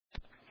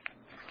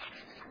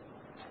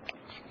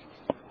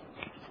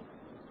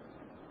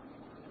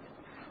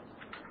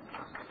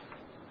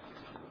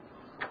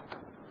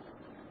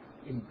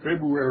In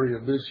February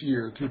of this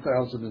year,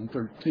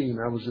 2013,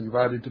 I was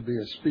invited to be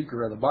a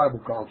speaker at a Bible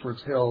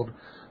conference held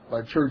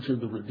by Church of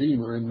the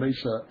Redeemer in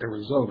Mesa,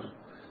 Arizona.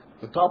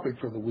 The topic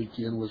for the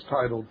weekend was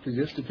titled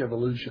Theistic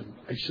Evolution,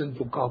 a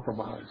Sinful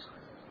Compromise.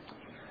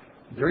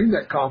 During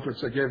that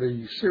conference, I gave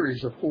a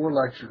series of 4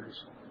 lectures.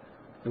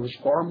 There was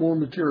far more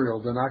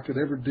material than I could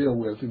ever deal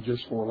with in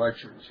just 4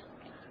 lectures.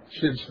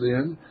 Since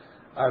then,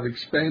 I've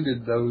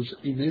expanded those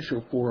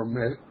initial 4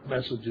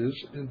 messages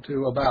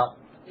into about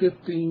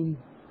 15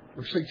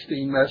 or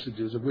 16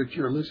 messages, of which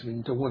you're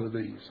listening to one of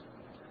these.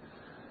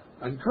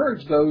 I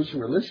encourage those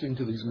who are listening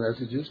to these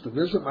messages to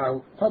visit my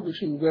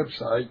publishing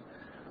website,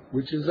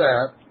 which is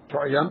at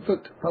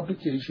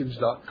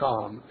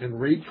triumphantpublications.com, and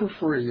read for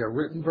free a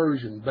written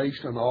version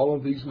based on all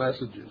of these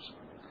messages.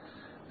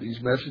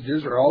 These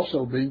messages are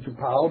also being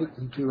compiled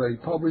into a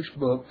published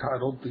book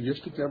titled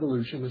Theistic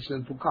Evolution, a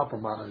Sinful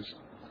Compromise,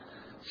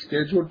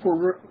 scheduled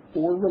for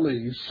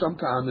release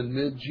sometime in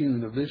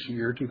mid-June of this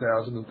year,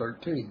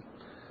 2013.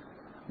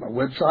 My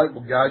website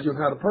will guide you on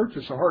how to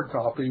purchase a hard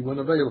copy when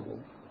available.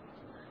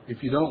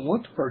 If you don't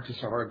want to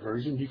purchase a hard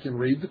version, you can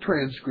read the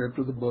transcript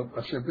of the book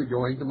by simply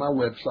going to my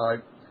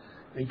website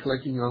and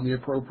clicking on the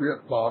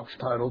appropriate box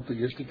titled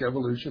Theistic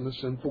Evolution, a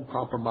Sinful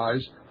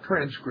Compromise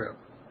Transcript.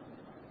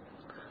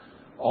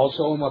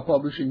 Also on my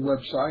publishing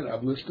website,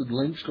 I've listed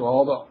links to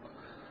all the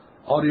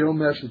audio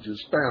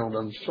messages found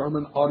on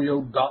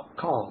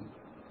sermonaudio.com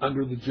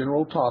under the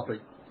general topic,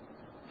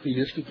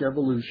 Theistic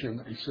Evolution,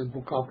 a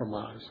Sinful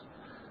Compromise.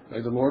 May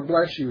the Lord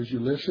bless you as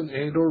you listen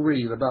and or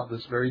read about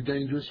this very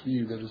dangerous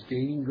view that is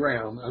gaining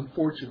ground,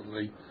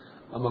 unfortunately,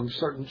 among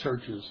certain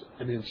churches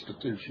and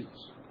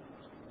institutions.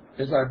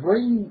 As I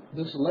bring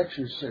this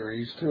lecture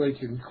series to a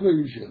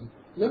conclusion,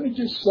 let me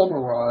just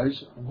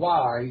summarize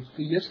why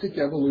theistic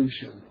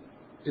evolution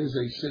is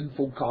a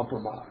sinful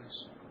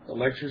compromise. The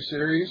lecture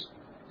series,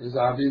 as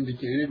I've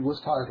indicated, was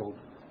titled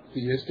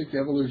Theistic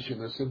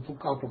Evolution, a Sinful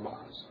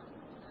Compromise.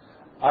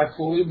 I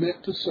fully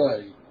meant to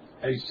say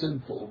a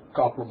sinful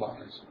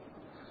compromise.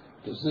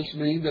 Does this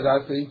mean that I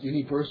think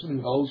any person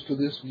who holds to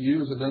this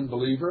view is an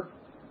unbeliever?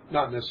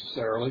 Not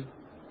necessarily.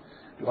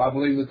 Do I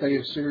believe that they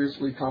have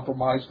seriously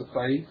compromised the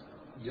faith?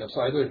 Yes,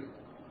 I do.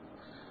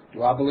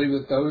 Do I believe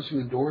that those who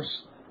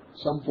endorse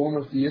some form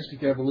of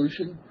theistic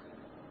evolution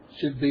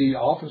should be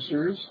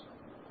officers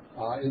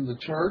in the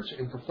church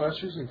and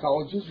professors in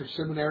colleges or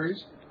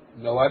seminaries?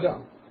 No, I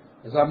don't.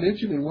 As I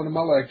mentioned in one of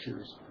my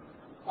lectures,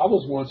 I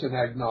was once an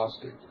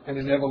agnostic and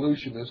an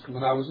evolutionist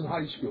when I was in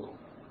high school.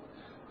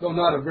 Though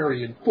not a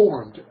very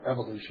informed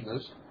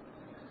evolutionist,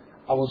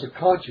 I was a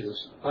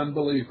conscious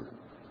unbeliever.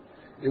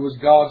 It was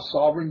God's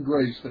sovereign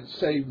grace that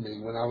saved me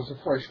when I was a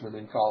freshman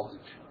in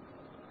college.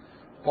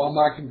 Upon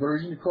my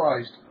conversion to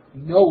Christ,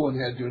 no one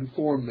had to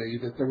inform me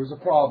that there was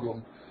a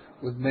problem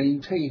with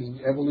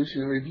maintaining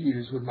evolutionary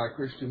views with my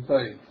Christian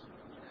faith.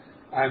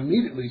 I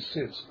immediately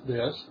sensed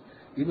this,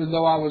 even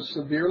though I was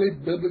severely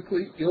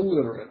biblically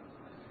illiterate.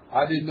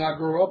 I did not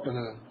grow up in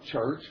a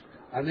church.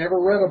 I never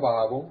read a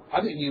Bible.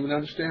 I didn't even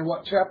understand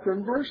what chapter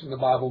and verse in the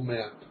Bible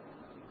meant.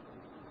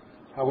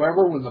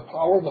 However, when the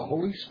power of the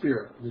Holy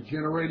Spirit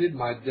regenerated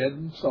my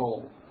deadened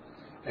soul,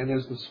 and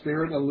as the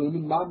Spirit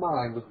illumined my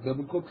mind with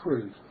biblical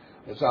truth,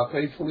 as I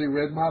faithfully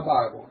read my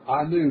Bible,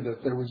 I knew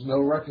that there was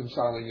no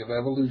reconciling of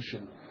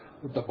evolution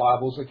with the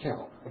Bible's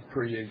account of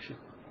creation.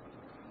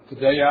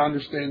 Today I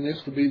understand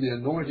this to be the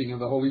anointing of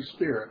the Holy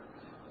Spirit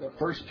that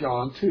 1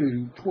 John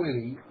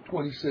 2:20,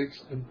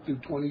 26, and through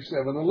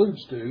 27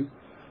 alludes to,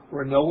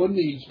 where no one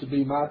needs to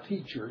be my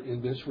teacher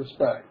in this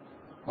respect.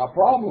 My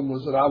problem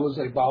was that I was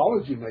a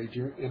biology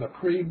major in a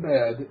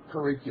pre-med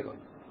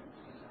curriculum.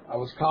 I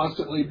was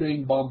constantly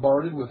being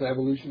bombarded with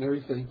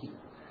evolutionary thinking,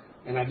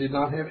 and I did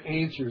not have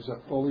answers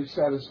that fully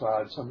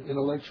satisfied some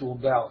intellectual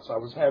doubts I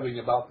was having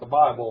about the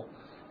Bible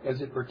as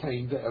it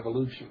pertained to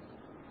evolution.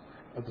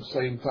 At the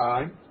same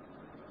time,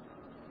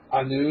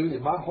 I knew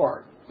in my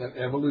heart that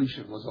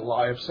evolution was a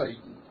lie of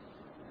Satan.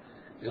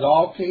 It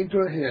all came to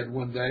a head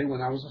one day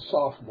when I was a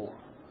sophomore.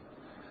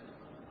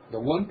 The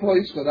one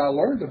place that I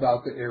learned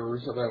about the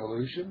errors of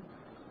evolution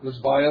was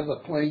via the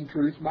Plain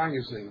Truth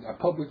magazine, a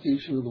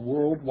publication of the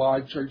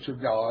Worldwide Church of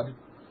God,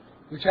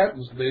 which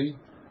happens to be,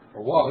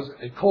 or was,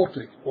 a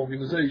cultic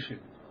organization.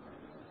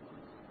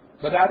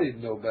 But I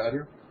didn't know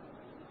better.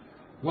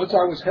 Once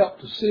I was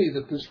helped to see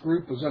that this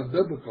group was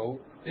unbiblical,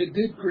 it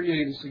did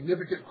create a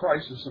significant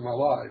crisis in my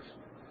life.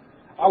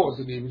 I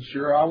wasn't even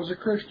sure I was a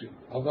Christian,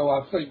 although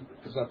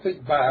as I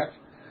think back,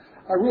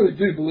 I really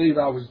do believe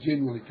I was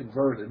genuinely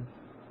converted.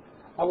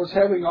 I was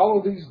having all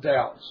of these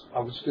doubts. I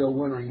was still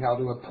wondering how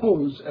to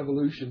oppose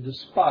evolution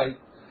despite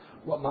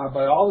what my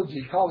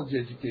biology college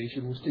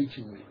education was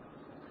teaching me.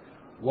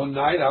 One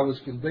night I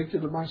was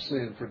convicted of my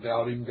sin for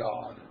doubting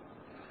God,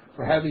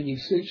 for having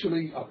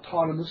essentially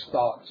autonomous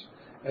thoughts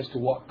as to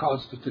what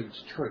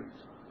constitutes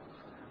truth.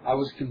 I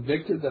was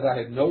convicted that I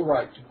had no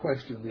right to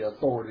question the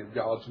authority of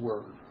God's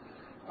Word.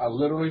 I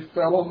literally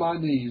fell on my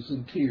knees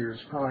in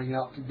tears, crying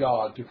out to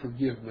God to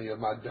forgive me of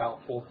my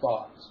doubtful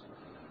thoughts.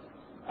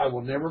 I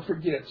will never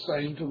forget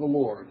saying to the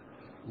Lord,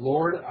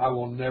 Lord, I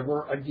will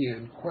never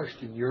again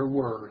question your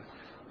word.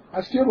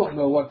 I still don't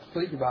know what to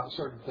think about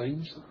certain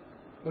things,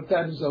 but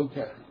that is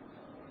okay.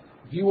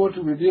 If you want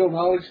to reveal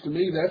knowledge to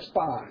me, that's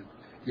fine.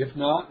 If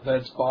not,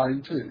 that's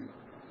fine too.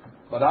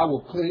 But I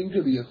will cling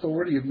to the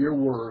authority of your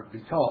word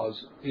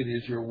because it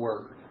is your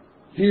word.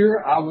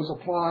 Here I was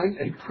applying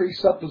a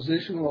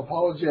presuppositional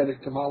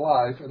apologetic to my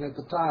life, and at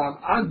the time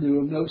I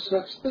knew of no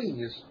such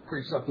thing as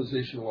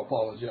presuppositional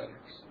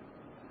apologetics.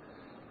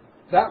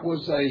 That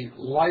was a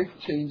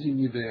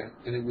life-changing event,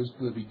 and it was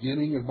the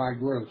beginning of my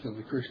growth in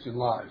the Christian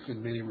life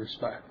in many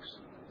respects.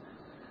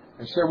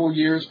 As several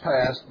years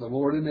passed, the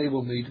Lord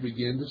enabled me to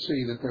begin to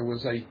see that there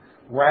was a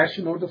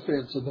rational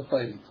defense of the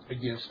faith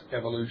against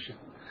evolution.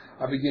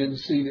 I began to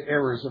see the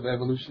errors of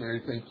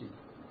evolutionary thinking.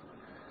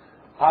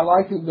 I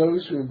liken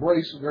those who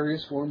embrace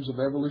various forms of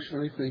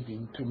evolutionary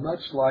thinking to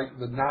much like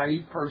the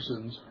naive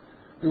persons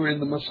who are in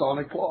the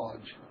Masonic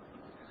Lodge.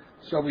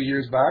 Several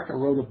years back, I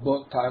wrote a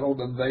book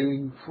titled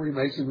Unveiling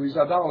Freemasonry's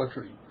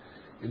Idolatry.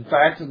 In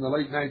fact, in the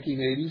late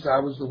 1980s, I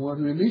was the one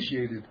who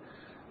initiated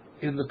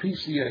in the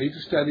PCA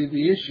to study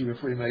the issue of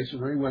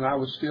Freemasonry when I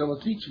was still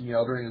a teaching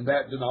elder in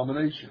that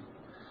denomination.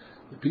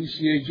 The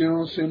PCA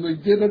General Assembly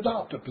did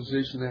adopt a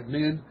position that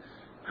men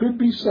could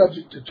be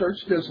subject to church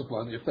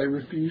discipline if they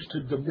refused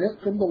to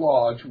demit from the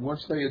lodge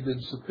once they had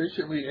been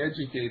sufficiently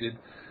educated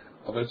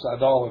of its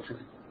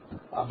idolatry.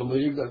 I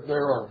believe that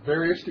there are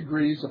various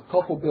degrees of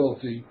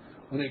culpability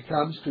when it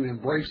comes to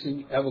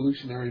embracing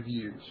evolutionary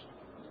views.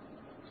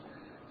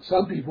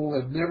 Some people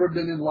have never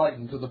been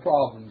enlightened to the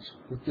problems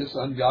with this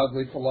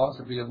ungodly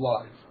philosophy of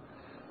life.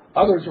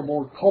 Others are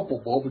more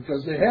culpable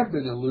because they have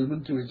been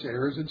illumined to its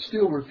errors and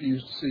still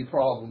refuse to see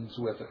problems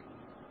with it.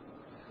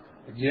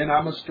 Again,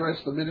 I must stress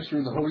the ministry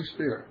of the Holy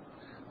Spirit.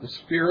 The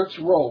Spirit's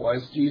role,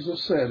 as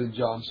Jesus said in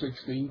John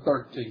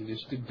 16:13,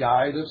 is to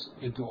guide us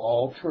into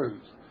all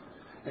truth.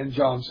 And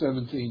John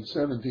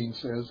 17:17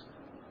 says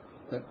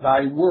that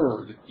thy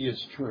word is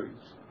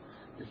truth.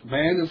 If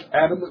man is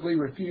adamantly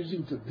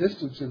refusing to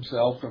distance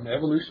himself from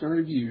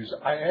evolutionary views,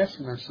 I ask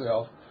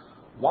myself,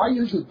 why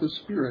isn't the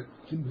Spirit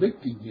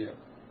convicting him?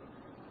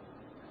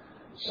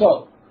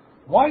 So,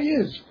 why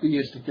is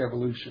theistic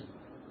evolution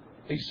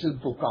a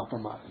sinful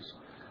compromise?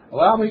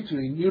 Allow me to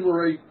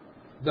enumerate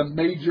the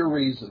major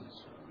reasons.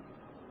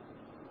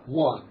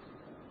 1.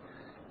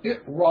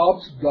 It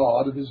robs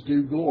God of his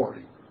due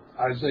glory.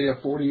 Isaiah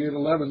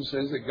 48:11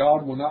 says that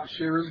God will not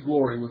share his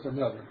glory with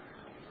another.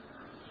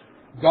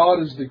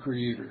 God is the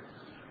creator.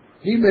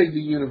 He made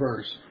the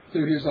universe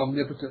through his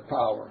omnipotent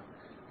power.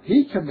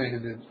 He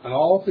commanded, and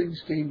all things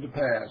came to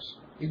pass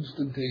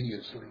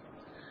instantaneously.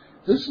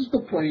 This is the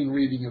plain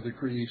reading of the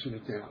creation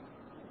account.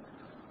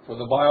 For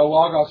the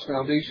BioLogos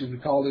Foundation to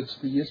call its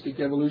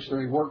theistic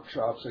evolutionary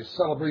workshops a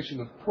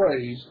celebration of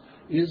praise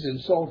is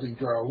insulting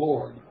to our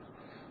Lord.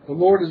 The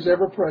Lord is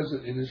ever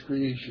present in his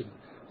creation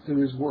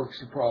through his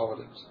works of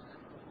providence.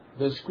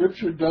 The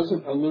Scripture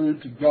doesn't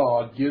allude to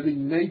God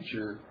giving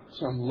nature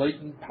some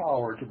latent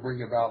power to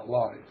bring about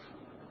life.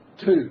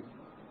 2.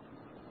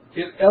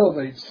 It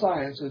elevates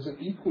science as an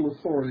equal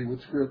authority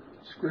with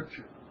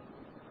Scripture.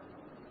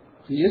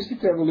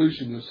 Theistic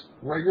evolutionists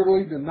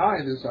regularly deny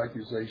this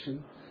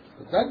accusation,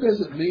 but that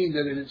doesn't mean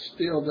that it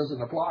still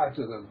doesn't apply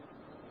to them.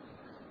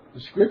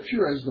 The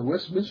Scripture, as the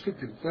Westminster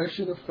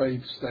Confession of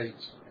Faith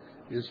states,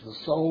 is the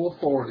sole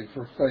authority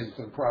for faith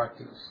and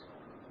practice.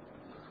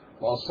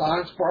 While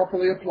science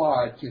properly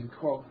applied can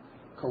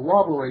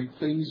corroborate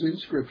things in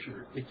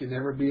Scripture, it can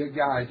never be a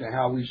guide to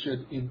how we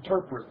should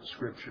interpret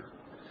Scripture.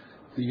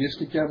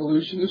 Theistic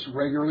evolutionists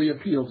regularly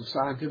appeal to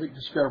scientific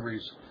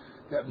discoveries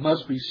that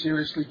must be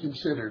seriously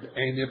considered,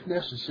 and if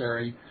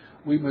necessary,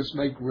 we must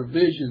make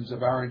revisions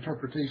of our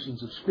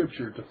interpretations of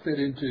Scripture to fit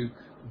into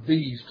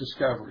these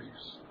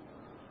discoveries.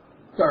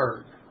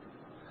 3rd,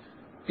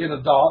 it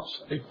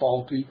adopts a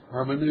faulty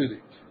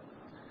hermeneutic.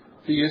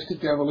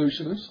 Theistic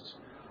evolutionists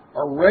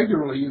are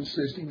regularly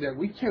insisting that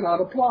we cannot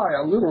apply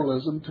a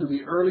literalism to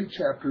the early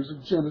chapters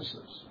of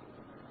Genesis.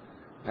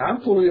 Now,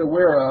 I'm fully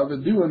aware of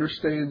and do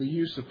understand the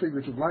use of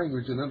figurative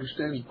language in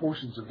understanding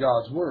portions of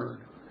God's Word,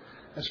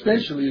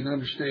 especially in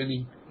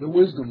understanding the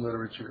wisdom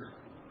literature.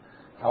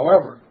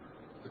 However,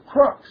 the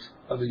crux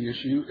of the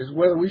issue is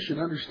whether we should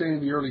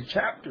understand the early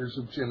chapters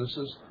of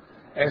Genesis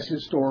as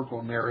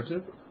historical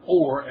narrative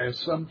or as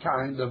some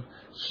kind of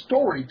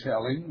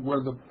storytelling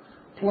where the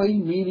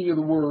plain meaning of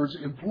the words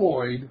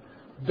employed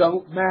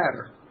don't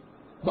matter.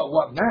 But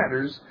what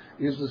matters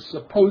is the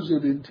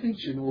supposed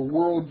intention or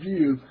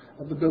worldview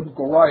of the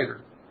biblical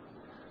writer.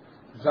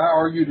 As I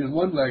argued in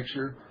one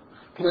lecture,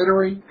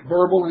 plenary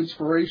verbal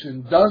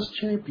inspiration does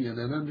champion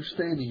an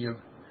understanding of,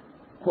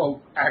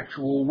 quote,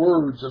 actual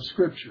words of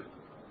Scripture.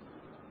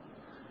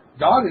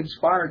 God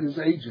inspired his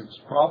agents,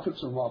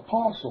 prophets and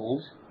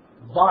apostles,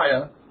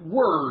 via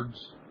words.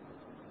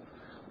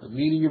 The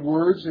meaning of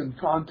words in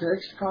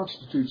context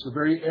constitutes the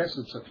very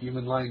essence of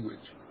human language.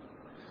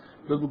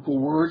 Biblical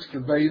words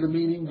convey the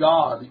meaning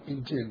God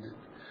intended.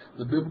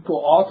 The biblical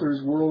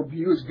author's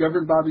worldview is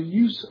governed by the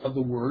use of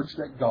the words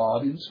that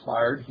God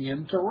inspired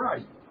him to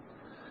write.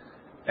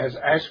 As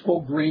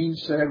Ashbel Green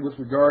said with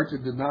regard to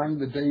denying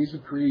the days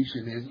of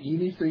creation as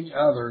anything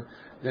other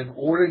than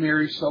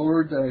ordinary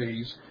solar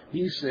days,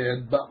 he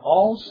said, but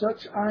all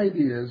such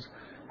ideas,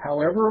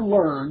 however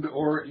learned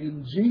or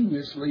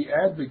ingeniously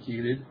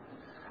advocated,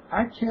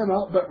 I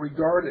cannot but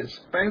regard as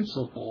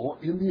fanciful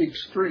in the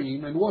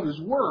extreme, and what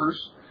is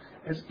worse,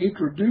 as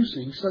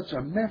introducing such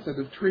a method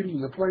of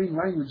treating the plain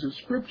language of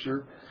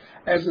Scripture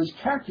as is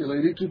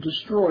calculated to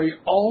destroy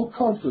all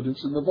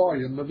confidence in the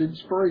volume of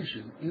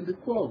inspiration. End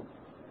of quote.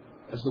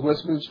 As the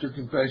Westminster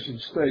Confession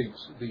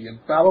states, the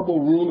infallible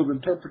rule of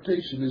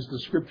interpretation is the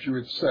Scripture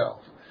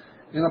itself.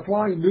 In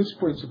applying this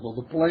principle,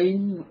 the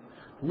plain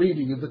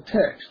reading of the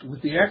text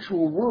with the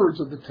actual words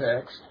of the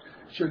text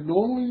should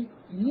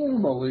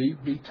normally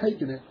be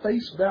taken at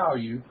face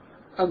value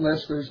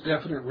unless there's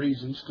definite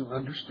reasons to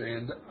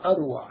understand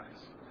otherwise.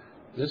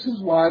 This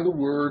is why the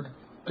word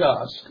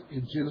dust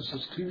in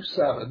Genesis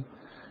 2:7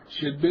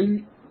 should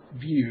be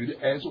viewed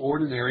as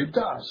ordinary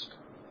dust.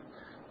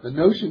 The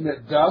notion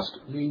that dust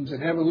means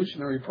an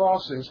evolutionary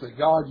process that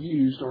God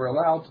used or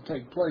allowed to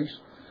take place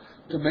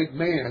to make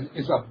man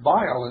is a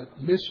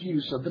violent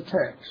misuse of the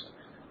text.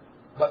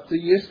 But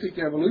theistic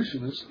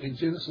evolutionists in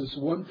Genesis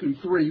 1 through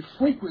 3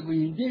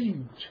 frequently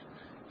engage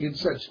in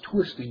such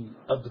twisting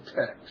of the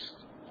text.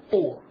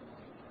 4.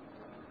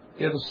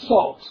 It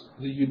assaults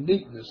the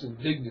uniqueness and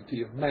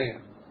dignity of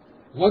man.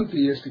 One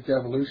theistic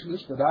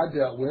evolutionist that I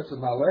dealt with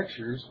in my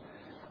lectures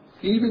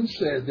even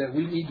said that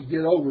we need to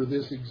get over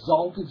this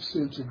exalted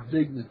sense of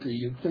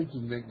dignity in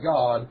thinking that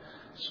God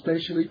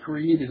specially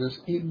created us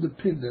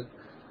independent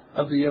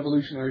of the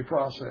evolutionary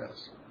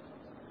process.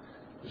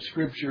 The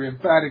Scripture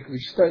emphatically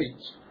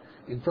states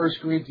in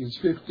 1 Corinthians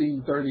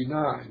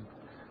 15:39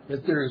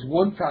 that there is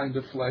one kind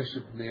of flesh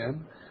of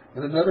men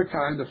and another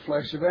kind of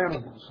flesh of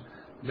animals.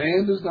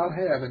 Man does not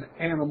have an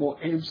animal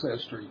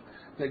ancestry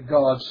that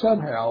God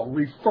somehow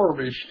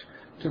refurbished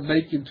to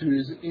make into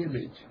His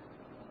image.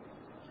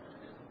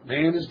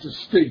 Man is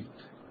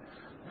distinct,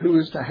 who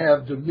is to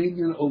have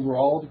dominion over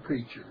all the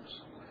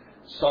creatures.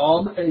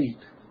 Psalm 8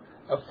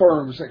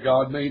 affirms that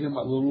God made him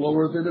a little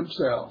lower than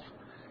himself.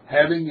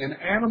 Having an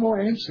animal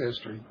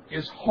ancestry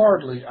is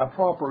hardly a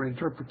proper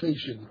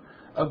interpretation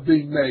of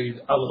being made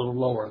a little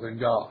lower than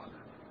God.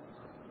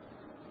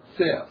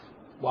 Fifth,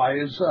 why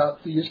is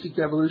theistic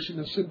evolution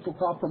a sinful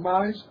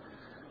compromise?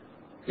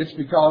 It's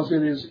because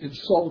it is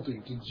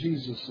insulting to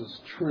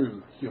Jesus'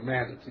 true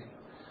humanity.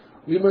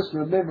 We must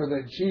remember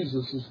that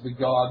Jesus is the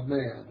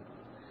God-man.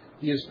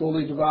 He is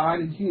fully divine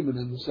and human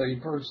in the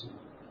same person.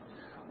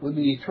 When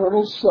the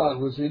eternal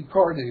Son was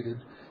incarnated,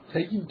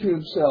 taking to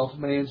himself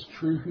man's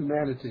true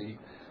humanity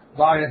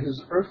via his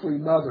earthly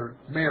mother,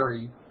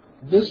 Mary,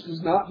 this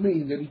does not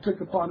mean that he took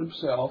upon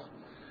himself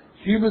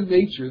human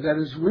nature that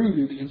is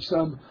rooted in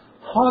some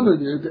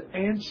hominid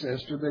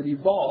ancestor that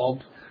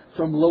evolved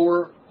from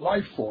lower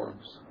life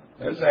forms.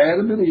 As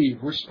Adam and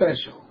Eve were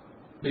special,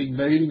 being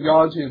made in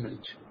God's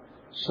image,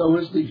 so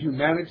is the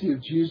humanity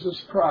of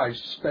Jesus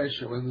Christ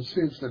special in the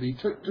sense that he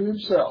took to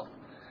himself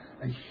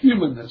a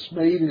humanness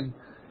made in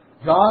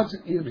God's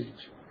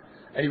image.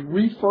 A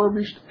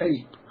refurbished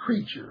ape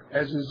creature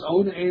as his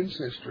own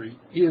ancestry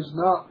is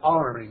not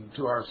honoring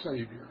to our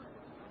Savior.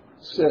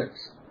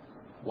 6.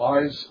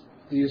 Why is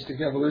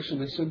theistic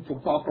evolution a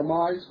sinful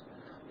compromise?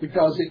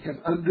 Because it can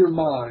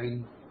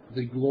undermine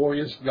the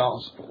glorious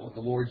gospel of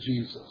the Lord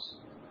Jesus.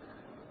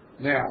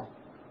 Now,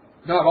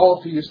 not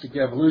all theistic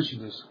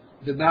evolutionists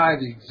deny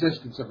the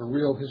existence of a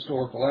real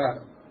historical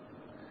Adam.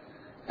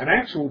 An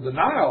actual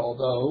denial,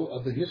 though,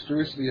 of the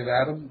historicity of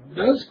Adam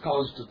does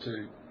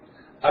constitute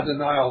a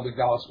denial of the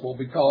gospel,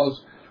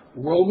 because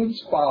Romans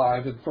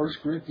 5 and 1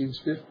 Corinthians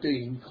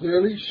 15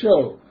 clearly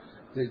show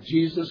that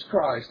Jesus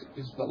Christ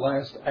is the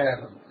last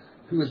Adam,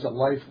 who is a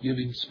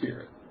life-giving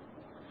spirit.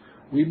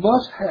 We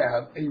must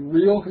have a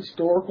real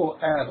historical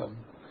Adam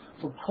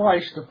for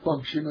Christ to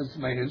function as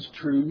man's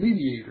true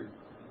mediator.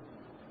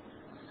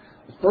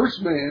 The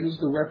first man is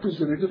the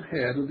representative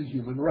head of the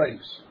human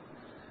race.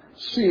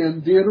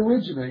 Sin did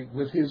originate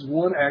with his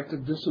one act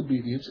of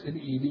disobedience in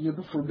eating of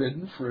the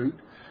forbidden fruit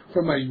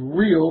from a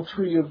real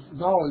tree of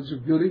knowledge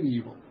of good and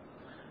evil.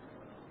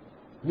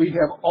 We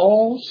have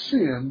all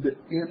sinned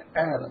in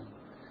Adam,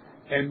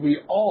 and we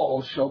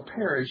all shall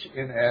perish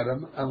in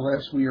Adam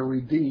unless we are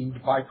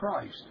redeemed by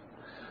Christ.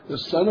 The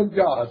Son of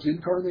God's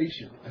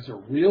incarnation as a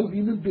real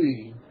human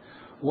being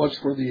was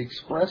for the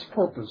express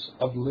purpose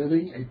of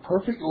living a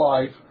perfect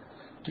life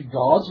to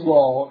God's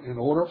law in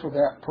order for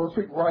that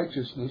perfect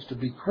righteousness to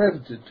be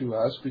credited to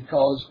us,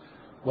 because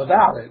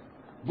without it,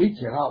 we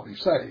cannot be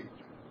saved.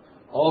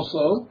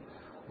 Also,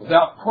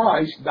 without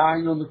Christ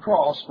dying on the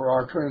cross for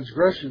our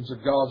transgressions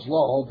of God's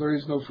law, there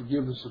is no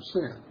forgiveness of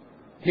sin.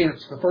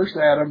 Hence, the first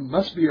Adam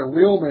must be a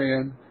real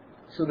man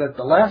so that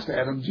the last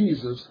Adam,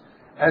 Jesus,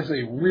 as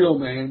a real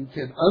man,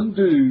 can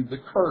undo the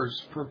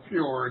curse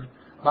procured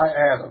by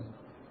Adam.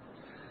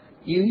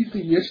 Any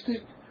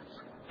theistic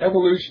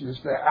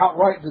evolutionist that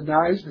outright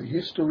denies the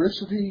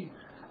historicity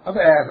of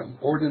Adam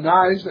or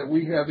denies that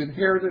we have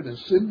inherited a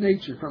sin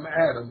nature from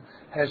Adam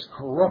has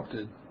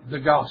corrupted the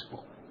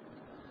gospel.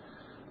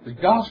 The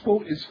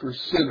gospel is for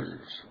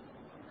sinners.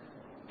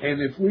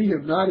 And if we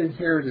have not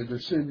inherited a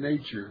sin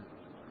nature,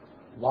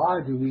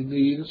 why do we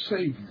need a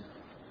Savior?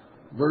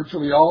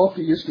 Virtually all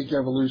theistic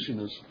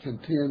evolutionists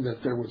contend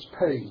that there was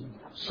pain,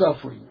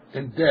 suffering,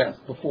 and death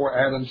before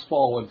Adam's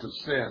fall into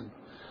sin,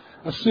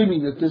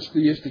 assuming that this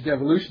theistic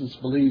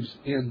evolutionist believes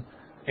in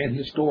an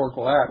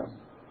historical Adam.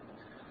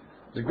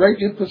 The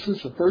great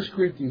emphasis of 1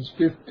 Corinthians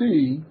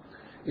 15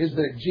 is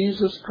that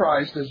Jesus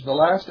Christ, as the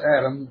last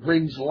Adam,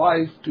 brings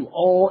life to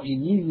all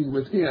in union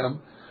with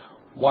Him,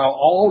 while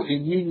all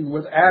in union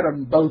with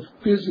Adam both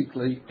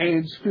physically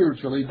and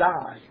spiritually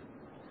die.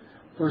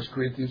 1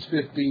 Corinthians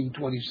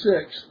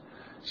 15:26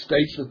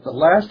 states that the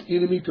last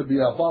enemy to be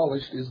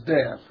abolished is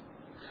death.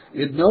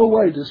 In no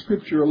way does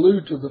Scripture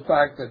allude to the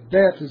fact that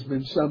death has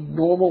been some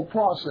normal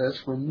process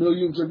for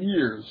millions of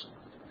years.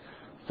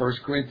 1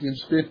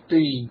 Corinthians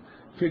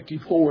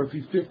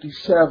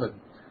 15:54-57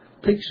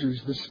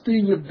 pictures the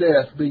sting of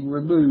death being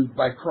removed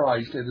by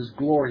Christ at His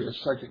glorious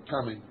second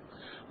coming,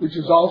 which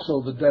is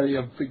also the day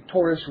of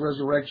victorious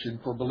resurrection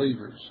for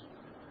believers.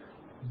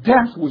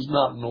 Death was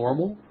not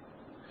normal.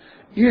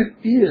 It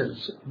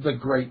is the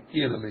great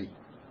enemy.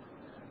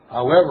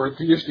 However,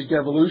 theistic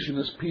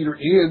evolutionist Peter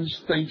Enns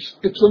thinks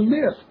it's a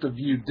myth to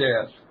view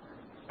death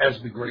as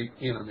the great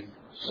enemy.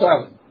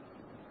 7.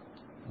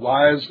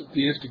 Why is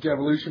theistic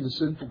evolution a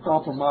sinful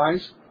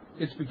compromise?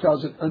 It's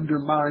because it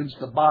undermines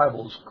the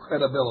Bible's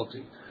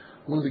credibility.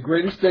 One of the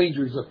greatest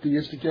dangers of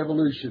theistic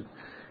evolution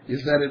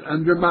is that it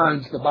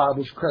undermines the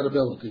Bible's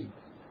credibility.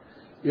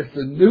 If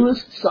the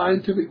newest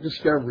scientific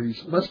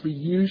discoveries must be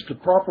used to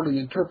properly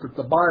interpret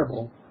the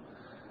Bible,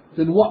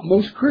 then what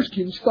most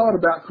Christians thought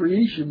about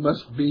creation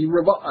must be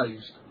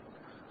revised.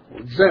 For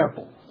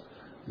example,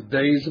 the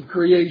days of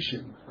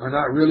creation are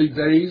not really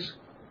days,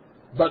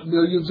 but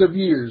millions of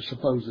years,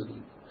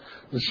 supposedly.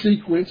 The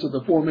sequence of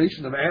the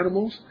formation of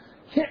animals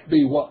can't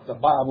be what the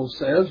Bible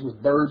says,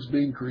 with birds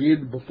being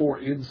created before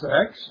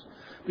insects,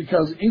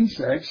 because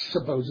insects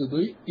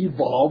supposedly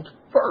evolved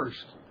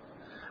first.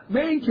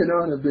 Man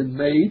cannot have been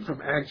made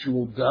from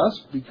actual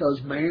dust,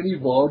 because man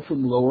evolved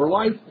from lower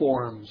life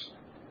forms.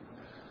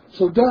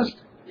 So dust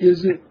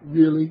isn't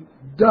really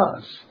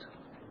dust.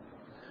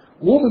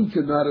 Woman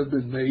could not have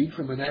been made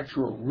from an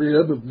actual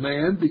rib of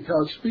man,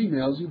 because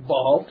females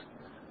evolved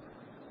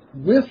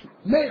with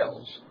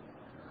males.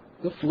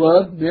 The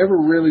flood never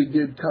really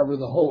did cover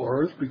the whole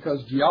earth,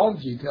 because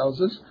geology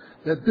tells us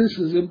that this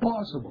is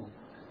impossible.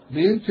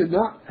 Man could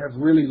not have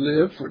really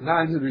lived for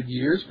 900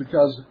 years,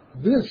 because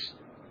this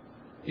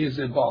is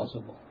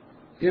impossible.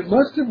 It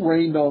must have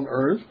rained on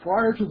earth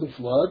prior to the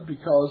flood,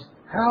 because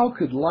how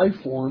could life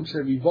forms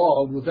have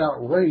evolved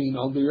without rain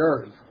on the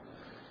earth?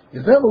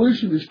 If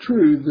evolution is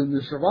true, then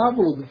the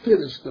survival of the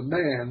fittest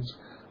demands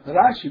that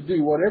I should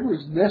do whatever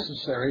is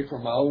necessary for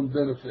my own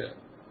benefit.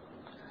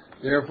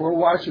 Therefore,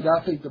 why should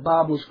I think the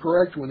Bible is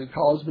correct when it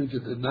calls me to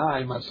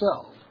deny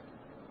myself?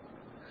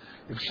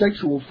 If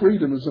sexual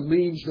freedom is a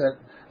means that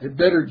a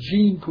better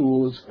gene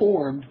pool is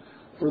formed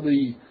for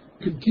the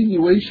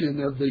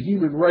continuation of the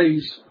human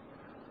race,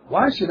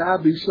 why should I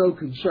be so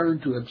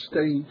concerned to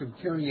abstain from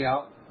carrying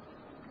out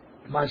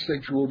my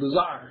sexual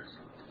desires?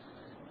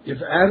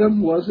 If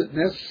Adam wasn't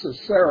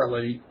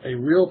necessarily a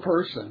real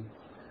person,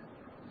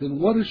 then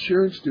what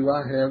assurance do I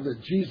have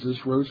that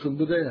Jesus rose from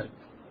the dead?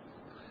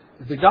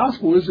 If the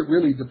gospel isn't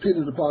really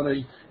dependent upon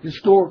a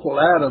historical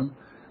Adam,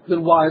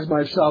 then why is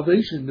my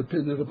salvation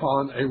dependent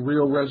upon a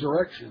real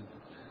resurrection?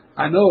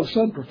 I know of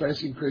some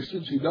professing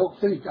Christians who don't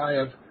think I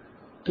have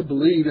to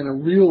believe in a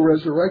real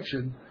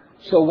resurrection,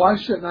 so why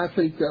shouldn't I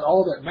think that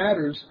all that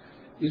matters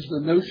is the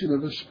notion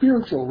of a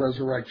spiritual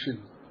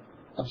resurrection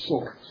of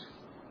sorts?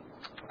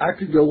 I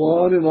could go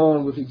on and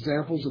on with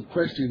examples of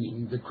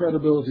questioning the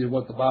credibility of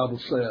what the Bible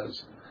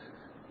says.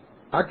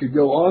 I could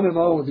go on and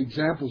on with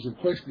examples of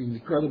questioning the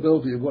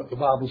credibility of what the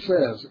Bible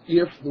says,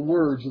 if the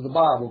words of the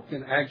Bible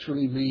can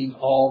actually mean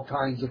all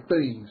kinds of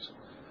things.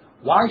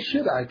 Why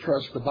should I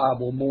trust the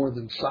Bible more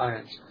than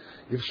science,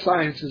 if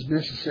science is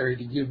necessary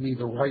to give me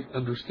the right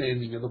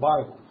understanding of the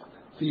Bible?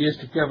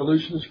 Theistic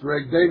evolutionist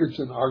Greg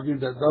Davidson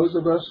argued that those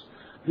of us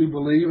who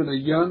believe in a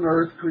young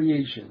earth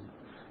creation,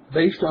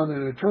 based on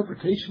an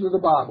interpretation of the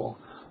Bible,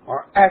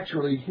 are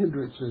actually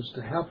hindrances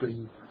to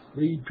helping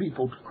lead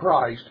people to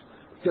Christ,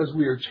 because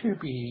we are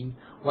championing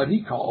what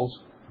he calls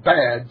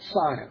bad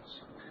science.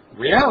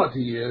 The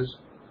reality is,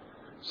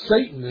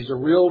 Satan is a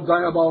real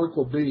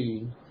diabolical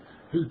being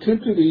who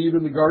tempted Eve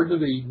in the Garden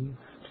of Eden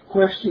to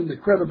question the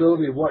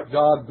credibility of what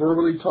God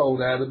verbally told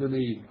Adam and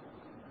Eve.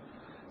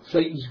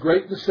 Satan's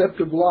great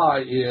deceptive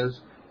lie is,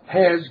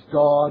 has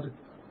God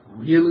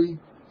really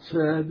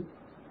said?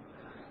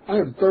 I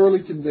am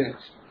thoroughly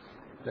convinced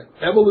that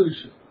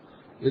evolution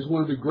is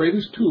one of the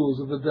greatest tools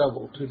of the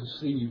devil to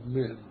deceive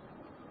men.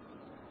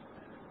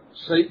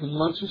 Satan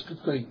wants us to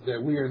think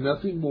that we are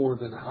nothing more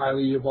than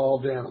highly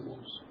evolved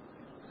animals.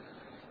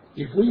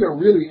 If we are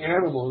really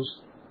animals,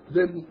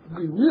 then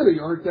we really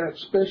aren't that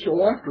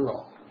special after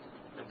all.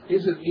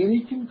 Is it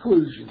any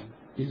conclusion,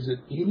 is it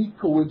any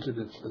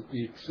coincidence that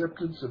the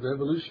acceptance of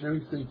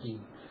evolutionary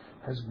thinking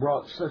has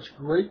brought such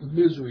great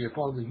misery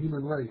upon the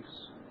human race.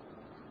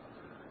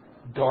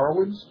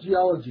 Darwin's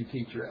geology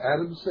teacher,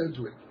 Adam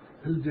Sedgwick,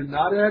 who did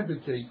not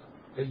advocate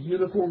a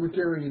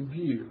uniformitarian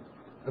view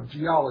of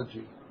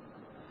geology,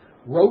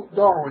 wrote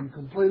Darwin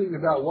complaining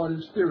about what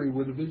his theory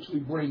would eventually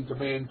bring to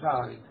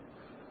mankind,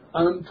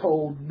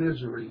 untold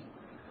misery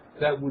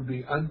that would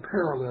be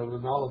unparalleled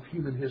in all of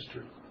human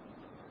history.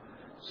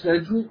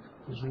 Sedgwick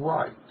was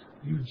right.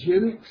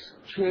 Eugenics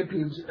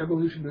champions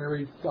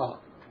evolutionary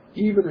thought.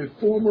 Even a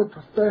former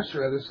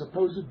professor at a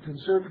supposed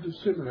conservative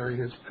seminary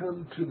has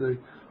come to the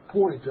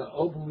point to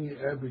openly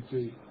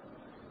advocate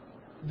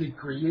the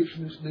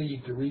creationist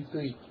need to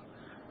rethink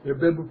their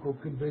biblical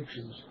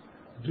convictions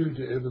due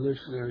to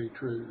evolutionary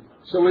truth.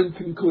 So in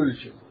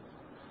conclusion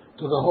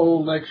to the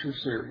whole lecture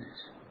series,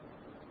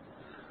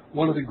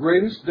 one of the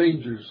greatest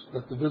dangers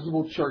that the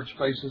visible church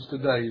faces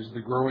today is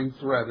the growing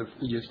threat of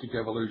theistic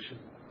evolution.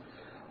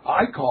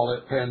 I call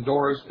it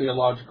Pandora's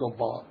theological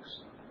box.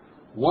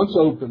 Once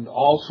opened,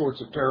 all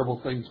sorts of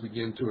terrible things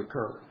begin to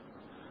occur.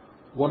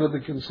 One of the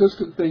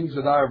consistent things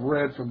that I have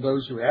read from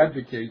those who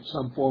advocate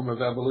some form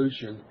of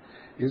evolution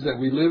is that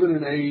we live in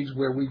an age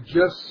where we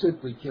just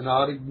simply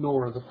cannot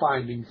ignore the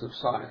findings of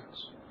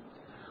science.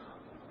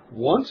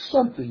 Once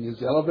something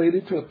is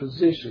elevated to a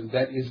position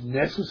that is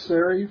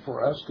necessary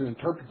for us to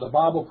interpret the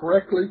Bible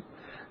correctly,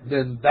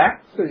 then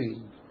that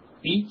thing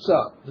eats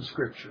up the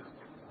Scripture.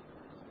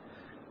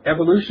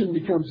 Evolution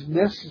becomes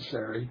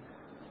necessary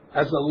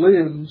as a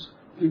lens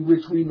through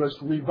which we must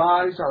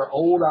revise our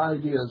old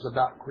ideas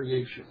about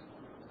creation.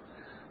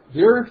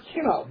 The earth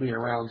cannot be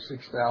around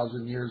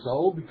 6,000 years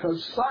old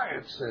because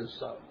science says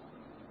so.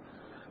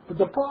 But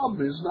the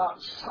problem is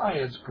not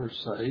science per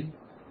se.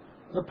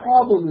 The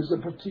problem is a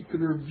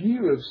particular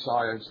view of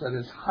science that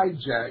has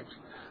hijacked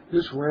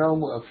this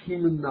realm of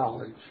human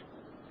knowledge.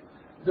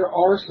 There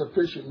are a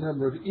sufficient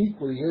number of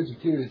equally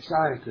educated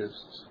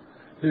scientists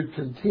who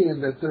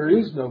contend that there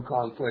is no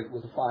conflict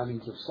with the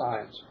findings of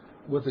science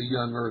with a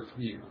young earth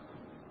view.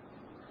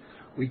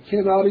 We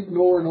cannot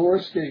ignore nor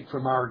escape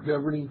from our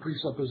governing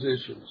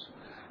presuppositions,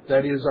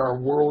 that is, our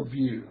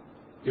worldview.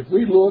 If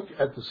we look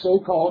at the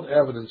so-called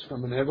evidence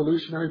from an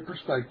evolutionary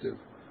perspective,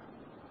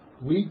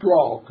 we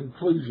draw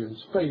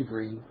conclusions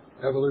favoring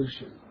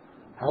evolution.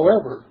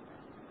 However,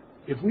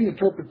 if we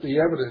interpret the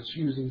evidence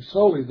using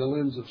solely the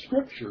lens of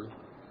Scripture,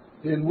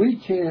 then we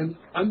can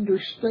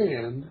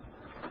understand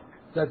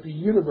that the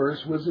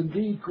universe was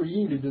indeed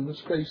created in the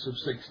space of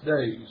 6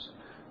 days.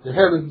 The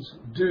heavens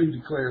do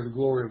declare the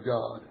glory of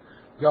God.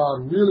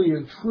 God really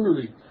and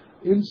truly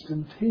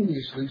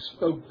instantaneously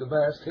spoke the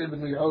vast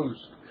heavenly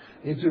host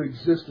into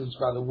existence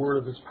by the word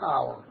of his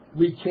power.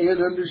 We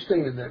can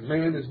understand that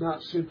man is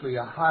not simply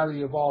a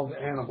highly evolved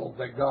animal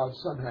that God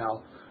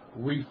somehow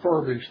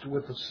refurbished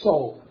with a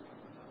soul,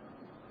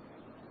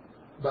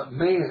 but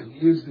man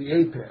is the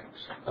apex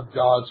of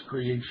God's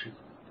creation.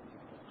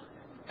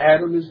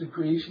 Adam is the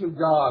creation of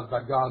God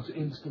by God's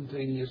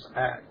instantaneous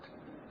act.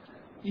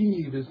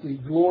 Eve is the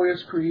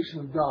glorious creation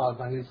of God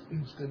by his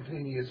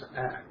instantaneous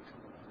act.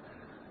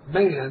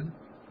 Man,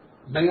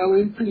 male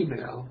and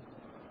female,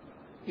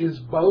 is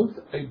both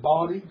a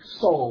body,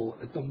 soul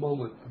at the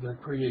moment of their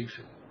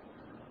creation.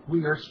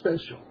 We are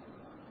special.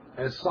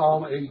 As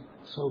Psalm 8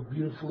 so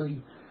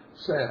beautifully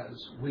says,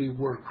 we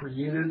were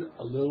created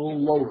a little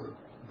lower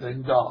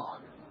than God.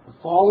 The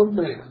fall of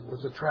man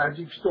was a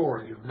tragic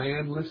story of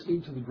man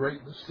listening to the great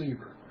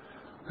deceiver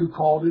who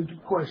called into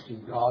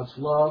question God's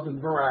love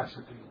and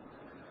veracity.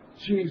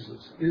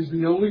 Jesus is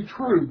the only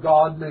true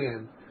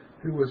God-man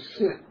who was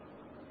sent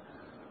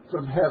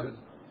from heaven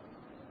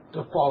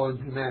to fallen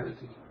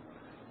humanity.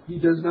 He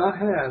does not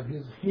have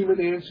his human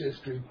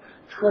ancestry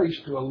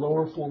traced to a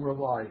lower form of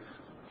life.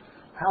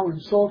 How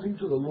insulting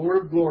to the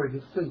Lord of glory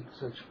to think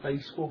such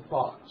basteful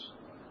thoughts.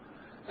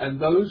 And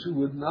those who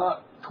would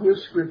not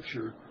twist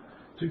Scripture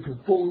to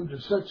conform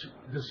to such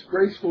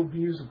disgraceful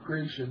views of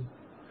creation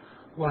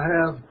will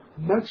have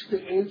much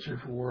to answer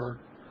for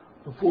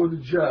before the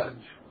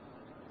judge,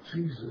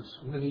 Jesus,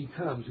 when he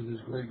comes in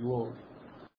his great glory.